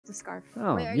the scarf.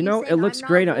 Oh, Wait, are you you know, saying it looks I'm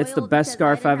great. not It's the loyal best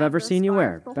because I scarf didn't I've have ever the seen you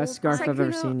wear. scarf the Best whole scarf I've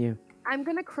ever Sykkuno, seen you. I'm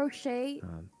gonna crochet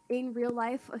in real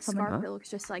life a scarf that looks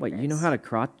just like Wait, this. you know how to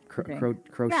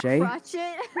crochet? Crotch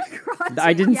it. Crotch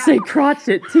I it, didn't yeah. say crotch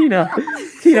it, Tina.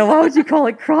 Tina, why would you call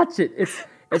it crotch it?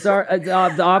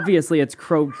 Obviously it's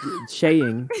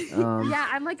crocheting. Yeah,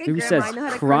 I'm like a Who grandma. says I know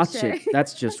how to crotch crochet. it?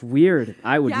 That's just weird.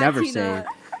 I would Yeah, never Tina. say it.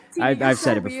 Tina, you're I've so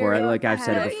said it before. weird. Like I've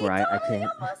said it What the before. I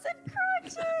can't. almost said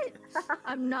crotch it.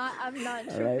 I'm not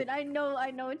tripping. I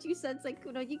know what you said,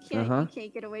 Sykkuno. You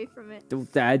can't get away from it.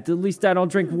 At least I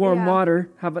don't drink warm Yeah. water.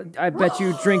 How about? I bet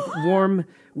you drink warm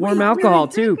Wait, alcohol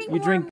we're too. drinking You drink